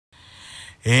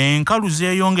Enkalu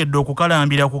zeeyongedde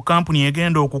okukalambira ku kampuni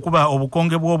egenda okukuba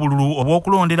obukonge bw'obululu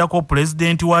obw'okulonderako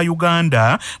pulezidenti wa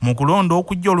Uganda mu kulonda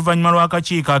okujja oluvannyuma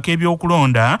lw'akakiiko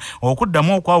ak'ebyokulonda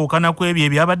okuddamu okwawukana kw'ebyo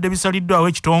ebyabadde bisaliddwawo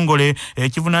ekitongole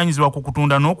ekivunaanyizibwa ku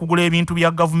kutunda n'okugula ebintu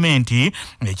bya gavumenti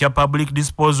ekya Public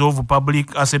Disposal of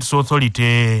Public Assets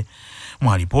Authority.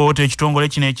 Mwalipoota ekitongole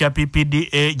kino ekya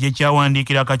PPDA gye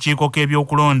kyawandiikira akakiiko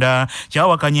k'ebyokulonda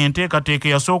kyawakanya enteekateeka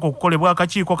yasooka okukolebwa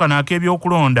akakiiko kano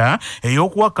ak'ebyokulonda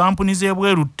ey'okuwa kampuni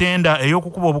z'ebweru ttenda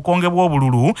ey'okukuba obukonge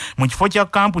bw'obululu mu kifo kya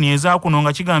kampuni ezaakuno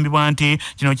nga kigambibwa nti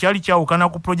kino kyali kyawukana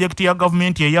ku pulojekiti ya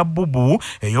gavumenti eya bwobululu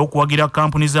ey'okuwagira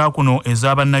kampuni zaakuno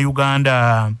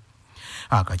ez'Abannayuganda.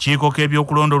 Akakiiko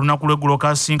k'ebyokulonda olunaku lw'eggulo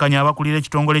kasinkanya abakulira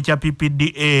ekitongole kya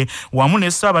PPDA wamu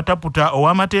ne Ssaabataputa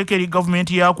ow'amateeka eri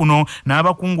gavumenti ya kuno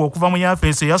n'abakungu okuva mu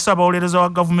yafeesi eya Ssaabawolereza wa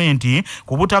gavumenti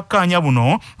ku butakkaanya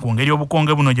buno ku ngeri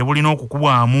obukonge buno gye bulina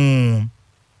okukubwamu.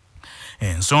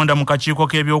 Ensonda mu kakiiko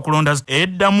k'ebyokulonda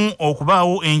eddamu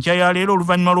okubaawo enkya ya leero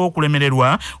oluvannyuma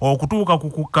lw'okulemererwa okutuuka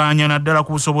ku kukkaanya naddala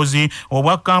ku busobozi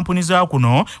obwa kampuni za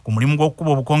kuno ku mulimu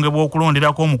gw'okukuba obukonge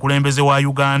bw'okulonderako omukulembeze wa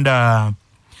Uganda.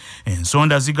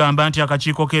 Ensonda zigamba nti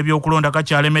akakiiko k'ebyokulonda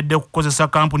kakyalemedde kukozesa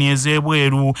kampuni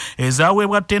ez'ebweru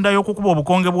ezaweebwa ttenda y'okukuba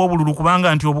obukonge bw'obululu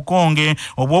kubanga nti obukonge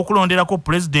obw'okulonderako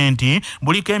pulezidenti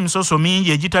buliko emisoso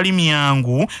mingi egitali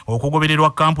myangu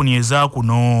okugobererwa kampuni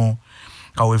ezaakuno.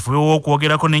 Kaweefube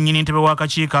w'okwogerako n'ennyini ntebe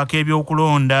w'akakiiko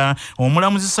ak'ebyokulonda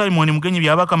omulamuzi Simon Mugenyi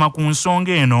byabakama ku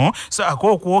nsonga eno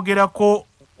saako okwogerako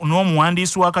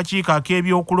n'omuwandiisi w'akakiiko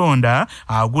ak'ebyokulonda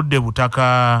agudde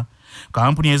butaka.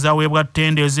 Kampuni ezaweebwa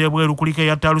ttenda ez'ebweru kuliko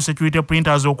eya Talu Security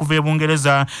Printers okuva e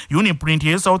Bungereza, Uniprint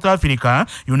ye South Africa,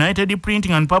 United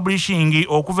Printing and Publishing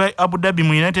okuva Abu Dhabi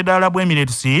mu United Arab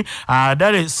Emirates,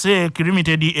 Adare Sek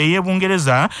Limited eye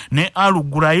Bungereza ne Al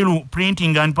Ghurair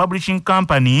Printing and Publishing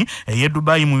Company eye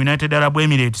Dubai mu United Arab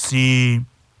Emirates.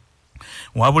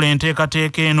 Wabula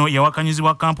enteekateeka eno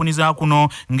yawakanyizibwa kampuni za kuno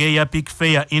ng'eya Peak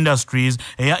Fair Industries,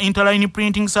 eya Interline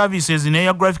Printing Services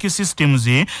n'eya Graphic Systems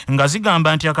nga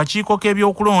zigamba nti akakiiko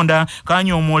k'ebyokulonda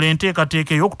kanyoomoola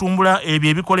enteekateeka ey'okutumbula ebyo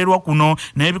ebikolerwa kuno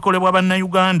n'ebikolebwa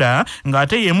Bannayuganda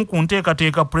ng'ate y'emu ku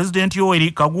nteekateeka Pulezidenti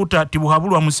Yoweri Kaguta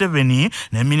Tibuhaburwa Museveni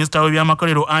ne Minisita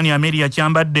w'ebyamakolero Annie Amelia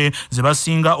Kyambadde ze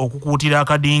basinga okukuutira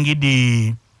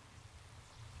akadingidi.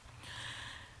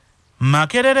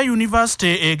 Makerere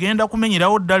University egenda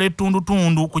kumenyerawo ddala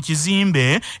ettundutundu ku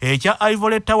kizimbe ekya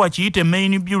Ivory Tower kiyite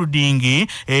main building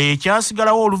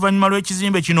ekyasigalawo oluvannyuma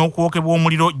lw'ekizimbe kino okwokebwa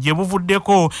omuliro gye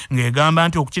buvuddeko ng'egamba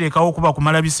nti okukirekawo okuba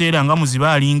kumala biseera nga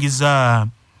muziba alingiza.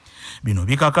 Bino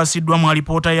bikakasiddwa mu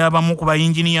alipoota y'abamu ku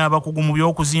bayinginiya abakugu mu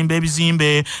by'okuzimba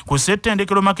ebizimbe ku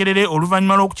ssettendekero Makerere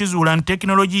oluvannyuma lw'okukizuula nti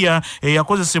tekinologiya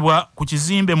eyakozesebwa ku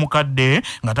kizimbe mukadde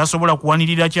nga tasobola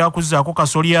kuwanirira kyakuzzaako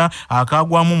kasolya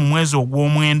akaagwamu mu mwezi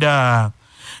ogw'omwenda.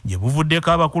 Gye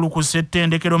buvuddeko abakulu ku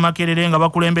ssettendekero Makerere nga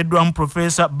bakulembeddwamu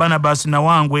Profesa Barnabas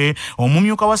Nawangwe,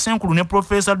 omumyuka wa Ssenkulu ne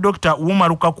Profesa Dr.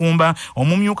 Umaru Kakumba,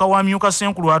 omumyuka wa myuka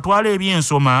Ssenkulu atwala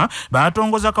eby'ensoma,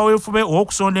 batongoza kaweefube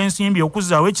okusonda ensimbi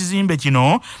okuzzaawo ekizimbe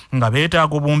kino nga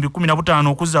beetaaga obuwumbi 15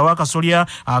 okuzzaawo akasolya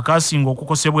akaasinga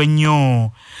okukosebwa ennyo.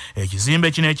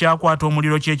 Ekizimbe kino ekyakwata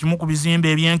omuliro kye kimu ku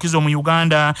bizimbe eby'enkizo mu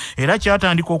Uganda era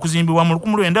kyatandika okuzimbibwa mu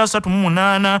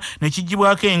 1938 ne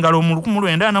kiggyibwako engalo mu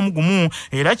 1941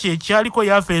 era kyaliko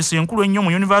yafeesi enkulu ennyo mu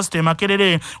University e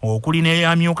Makerere okuli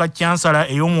n'eyamyuka Chancellor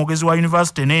ey'omwogezi wa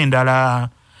University n'endala.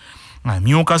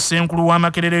 Amyuka Ssenkulu wa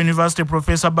Makerere University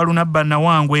Professor Barnabas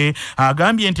Nawangwe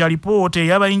agambye nti alipoota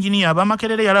ey'abayinginiya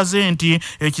ab'Amakerere yalaze nti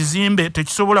ekizimbe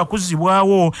tekisobola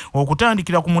kuzzibwawo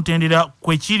okutandikira ku mutendera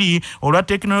kwe kiri olwa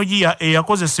tekinologiya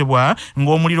eyakozesebwa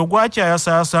ng'omuliro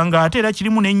gwakyayasaasa ng'ate era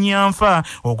kirimu n'ennyanfa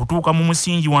okutuuka mu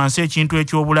musingi wansi ekintu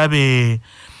eky'obulabe.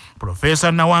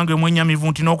 Profesa Nawangwe mwennyamivu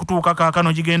nti n'okutuuka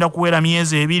kaakano gigenda kuwera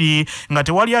myezi 2 nga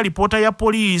tewali alipoota ya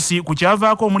poliisi ku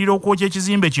kyavaako omuliro okwokya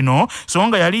ekizimbe kino so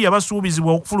nga yali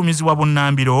yabasuubizibwa okufulumizibwa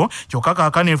bunnambiro kyokka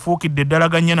kaakano efuukidde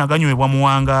eddalaganya naganywebwa mu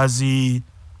wangaazi.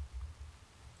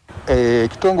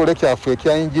 Ekitongole kyaffe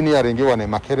ekya engineering wano e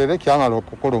Makerere kyamala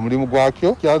okukola omulimu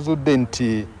gwakyo kyazudde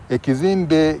nti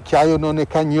ekizimbe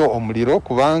kyayonooneka nnyo omuliro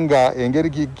kubanga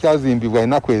engeri kyazimbibwa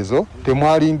ennaku ezo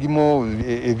temwalingimu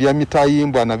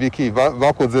ebyamitayimbwa nabiki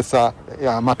bakozesa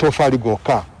amatofaali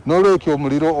gokka n'olwekyo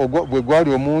omuliro bwe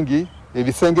gwali omungi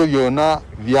ebisenge byonna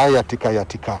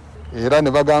byayatikayatika era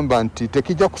ne bagamba nti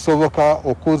tekijja kusoboka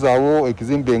okuzaawo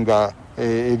ekizimbe nga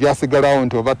ebyasigalawo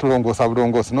nti oba tulongoosa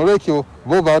bulongoosi n'olwekyo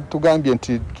bo batugambye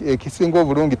nti ekisinga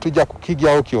obulungi tujja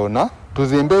kukigyawo kyonna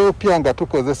tuzimbeyo pya nga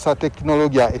tukozesa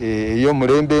tekinologiya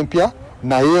ey'omulembe empya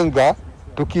naye nga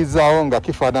tukizaawo nga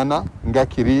kifaanana nga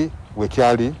kiri we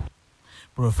kyali.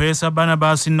 Profesa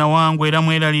Barnabas Nawangwe era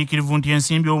mweraliikirivu nti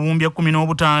ensimbi obuwumbi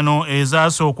 15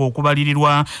 ezasooka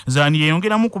okubalirirwa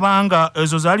zaniyeyongeramu kubanga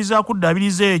ezo zaali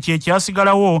zakuddaabiriza ekyo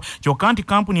ekyasigalawo kyokka nti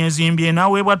kampuni ezimbye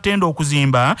n'aweebwa ttenda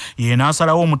okuzimba ye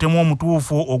n'asalawo omutemu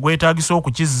omutuufu ogwetaagisa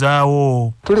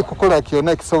okukizzaawo. Tuli kukola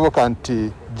kyonna ekisoboka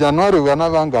nti January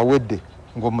bw'anaabanga awedde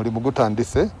ng'omulimu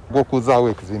gutandise gw'okuzaawo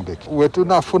ekizimbe ekyo. We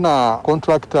tunafuna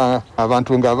contractor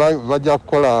abantu nga bajja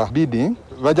kukola bidding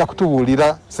bajja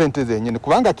kutubuulira sente zennyini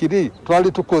kubanga kiri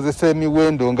twali tukozesa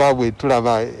emiwendo nga bwe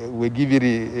tulaba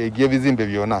wegibiri egy'ebizimbe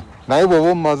byonna naye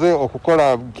bw'oba omaze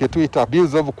okukola kye tuyita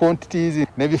bills of quantities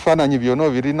n'ebifaananyi byonna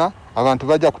obirina abantu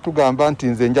bajja kutugamba nti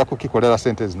nze nja kukikolera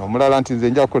sente zino omulala nti nze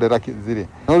nja kukolera ziri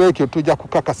n'olwekyo tujja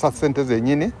kukakasa sente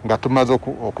zennyini nga tumaze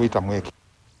okuyitamu ekyo.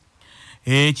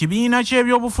 Ekibiina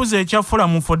ky'ebyobufuzi ekya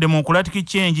Forum for Democratic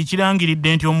Change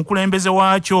kirangiridde nti omukulembeze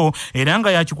waakyo era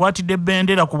nga yakikwatidde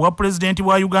bendera ku bwa pulezidenti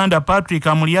bwa Uganda Patrick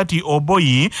Amuriati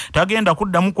Oboyi tagenda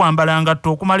kuddamu kwambala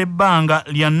ngatto okumala ebbanga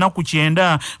lya nnaku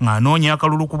 9 ng'anoonya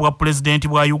akalulu ku bwa pulezidenti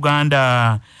bwa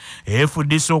Uganda.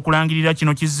 FDC okulangirira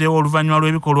kino kizzeewo oluvannyuma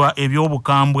lw'ebikolwa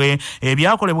eby'obukambwe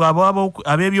ebyakolebwa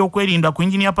ab'ebyokwerinda ku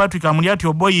Engineer Patrick Amuriati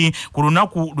Oboyi ku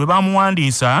lunaku lwe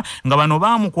baamuwandiisa nga bano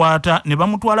baamukwata ne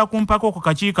bamutwala ku mpaka ku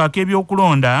kakiiko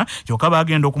ak'ebyokulonda kyokka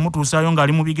bagenda okumutuusaayo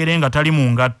ng'ali mu bigere nga tali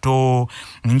mu ngatto.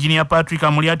 Engineer Patrick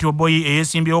Amuriati Oboyi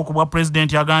eyeesimbyewo ku bwa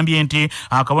pulezidenti agambye nti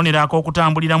akabonero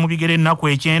ak'okutambulira mu bigere ennaku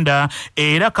 9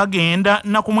 era kagenda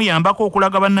na kumuyambako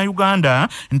okulaga bannayuganda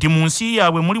nti mu nsi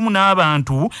yaabwe mulimu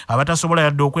n'abantu abatasobola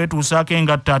yadde okwetuusaako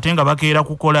engatta ate nga bakeera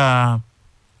kukola.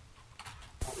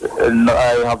 No,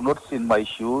 I have not seen my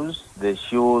shoes. The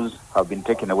shoes have been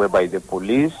taken away by the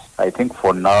police. I think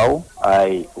for now,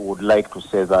 I would like to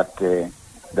say that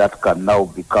that can now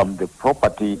become the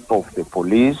property of the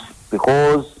police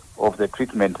because of the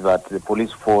treatment that the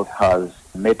police force has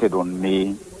meted on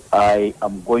me. I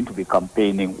am going to be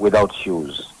campaigning without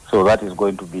shoes. So that is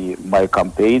going to be my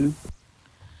campaign.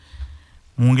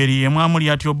 Mu ngeri y'emu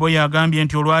Amuriati Oboyi agambye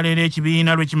nti olwaleero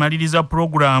ekibiina lwe kimaliriza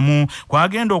pulogulaamu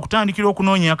kwagenda okutandikira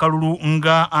okunoonya akalulu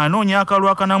nga anoonya akalulu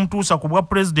akanamutuusa ku bwa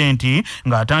pulezidenti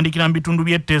ng'atandikira mu bitundu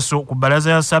by'etteso ku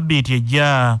bbalaza ya sabbiiti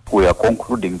ejja. We are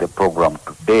concluding the program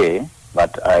today,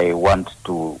 but I want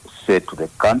to say to the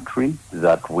country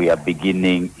that we are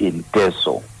beginning in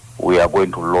Teso. We are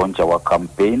going to launch our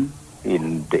campaign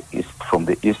in the from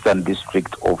the eastern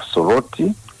district of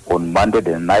Soroti on Monday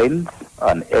the 9th.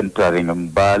 And entering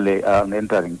Mbale and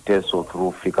entering Teso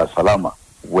through Fika Salama,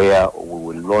 where we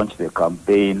will launch the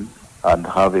campaign and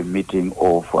have a meeting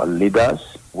of leaders.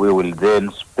 We will then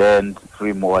spend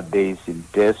 3 more days in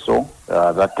Teso.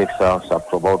 That takes us up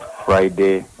to about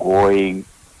Friday, going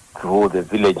through the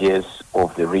villages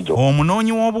of the region.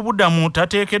 Omunoonyi w'obubudamu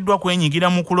tateekeddwa kwenyigira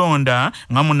mu kulonda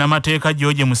nga munnamateeka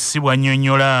George Musibwa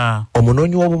annyonnyola.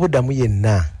 Omunoonyi w'obubudamu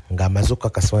yenna ng'amaze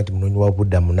okukakasibwa nti munoonyi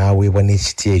w'obubudamu n'aweebwa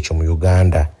n'ekiti ekyo mu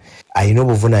Uganda alina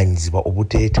obuvunaanyizibwa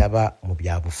obuteetaba mu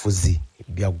byabufuzi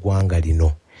bya ggwanga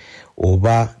lino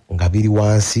oba nga biri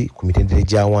wansi ku mitendera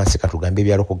gya wansi katugambe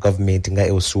ebya local government nga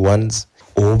LC1s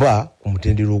oba ku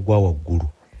mutendera ogwa waggulu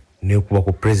n'ekuba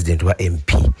ku president wa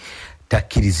MP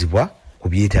takkirizibwa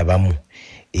kubyetabamu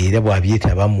era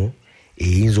bw'abyetabamu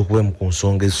eyinza okuba mu ku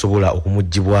nsonga ezisobola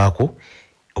okumuggyibwako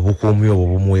obukuumi obwo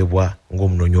bumuweebwa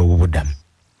ng'omunoonyi w'obubudamu.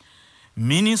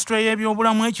 Ministry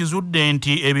y'ebyobulamu ekizudde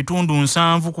nti ebitundu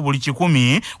 7 ku buli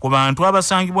 100 ku bantu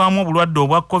abasangibwamu obulwadde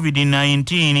obwa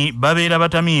COVID-19 babeera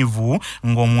batamiivu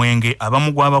ng'omwenge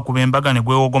abamu gwabakuba embaga ne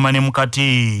gwewogoma ne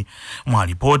mukati. Mu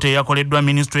alipoota eyakoleddwa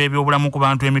Ministry y'ebyobulamu ku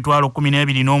bantu emitwalo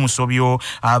 12 n'omusobyo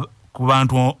ku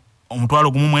bantu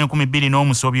omutwalo gumu 12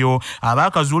 n'omusobyo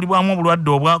abaakazuulibwamu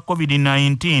obulwadde obwa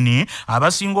COVID-19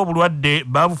 abasinga obulwadde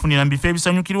babufunira mu bifo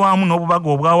ebisanyukirwamu n'obubaga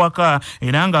obwawaka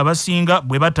era nga abasinga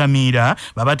bwe batamiira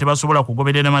baba tebasobola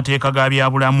kugoberera mateeka ga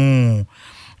byabulamu.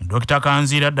 Dr.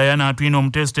 Kanzira Diana Atwino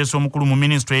omuteesiteesi omukulu mu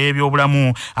Ministry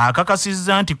y'ebyobulamu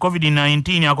akakasizza nti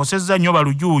COVID-19 akosezza nnyo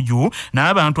balujuuju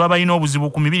n'abantu abalina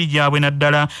obuzibu ku mibiri gyabwe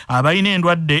naddala abalina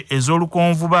endwadde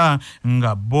ez'olukonvuba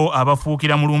nga bo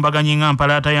abafuukira mu lumbaganyi nga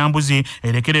mpalaata ya mbuzi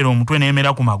erekerera omutwe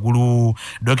n'emera ku magulu.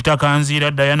 Dr.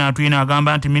 Kanzira Diana Atwino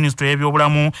agamba nti Ministry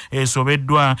y'ebyobulamu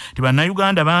esobeddwa nti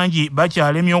bannayuganda bangi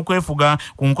bakyalemye okwefuga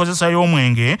ku nkozesa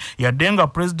y'omwenge yadde nga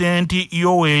Pulezidenti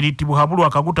Yoweri Tibuhaburwa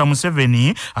Kaguta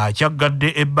Museveni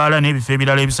akyaggadde ebbaala n'ebifo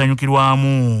ebirala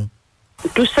ebisanyukirwamu.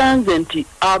 Tusanze nti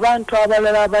abantu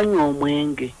abalala abanywa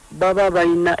omwenge baba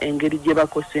balina engeri gye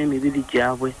bakosa emibiri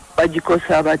gyabwe.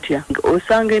 Bagikosa batya?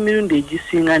 Osanga emirundi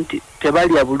egisinga nti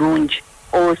tebalya bulungi.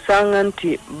 Osanga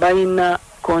nti balina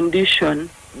condition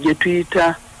gye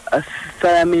tuyita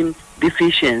thiamine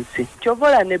deficiency.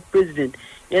 Kyovola ne President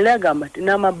yali agamba nti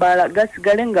n'amabaala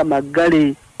gasigale nga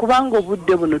maggale kubanga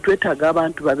obudde buno twetaaga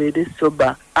abantu babeere soba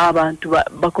abantu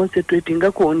baconcentratinga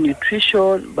ku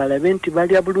nutrition balabe nti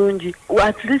balya bulungi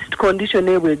at least condition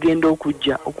ebwe egenda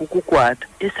okujja okukukwata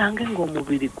esange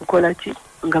ng'omubiri gukola ki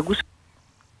nga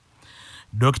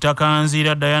Dr.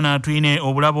 Kanzira Diana atwine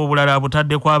obulabo obulala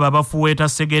butaddeko abo abafuweeta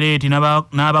segereeti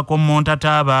n'abakommonta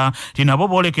taaba tinabo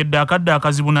boolekedde akadde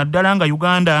akazibu naddala nga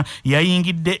Uganda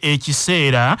yayingidde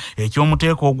ekiseera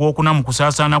eky'omuteeko ogwokuna mu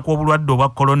kusaasaana kw'obulwadde obwa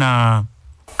korona.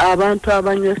 Abantu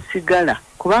abanywa sigala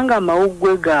kubanga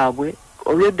amawuggwe gaabwe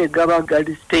olwedde gaba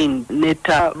gali stain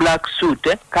neta black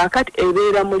suit kakati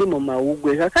ebeera muli mu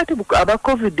mawuggwe kakati aba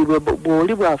covid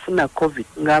bw'oli bwafuna covid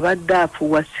ng'abadde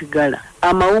afuwa sigala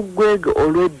amawuggwe ge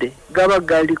olwedde gaba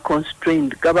gali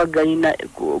constrained gaba galina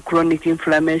chronic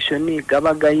inflammation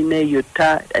gaba galina eyo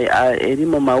ta eri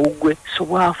mu mawuggwe so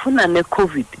bwafuna ne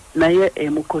covid naye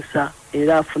emukosa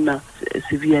era afuna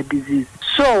severe disease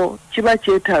so kiba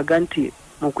kyetaaga nti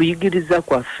mu kuyigiriza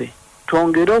kwaffe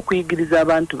twongere okuyigiriza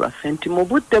abantu baffe nti mu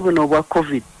budde buno obwa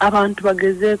covid abantu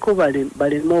bagezeeko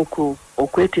baleme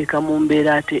okweteeka mu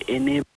mbeera ate ene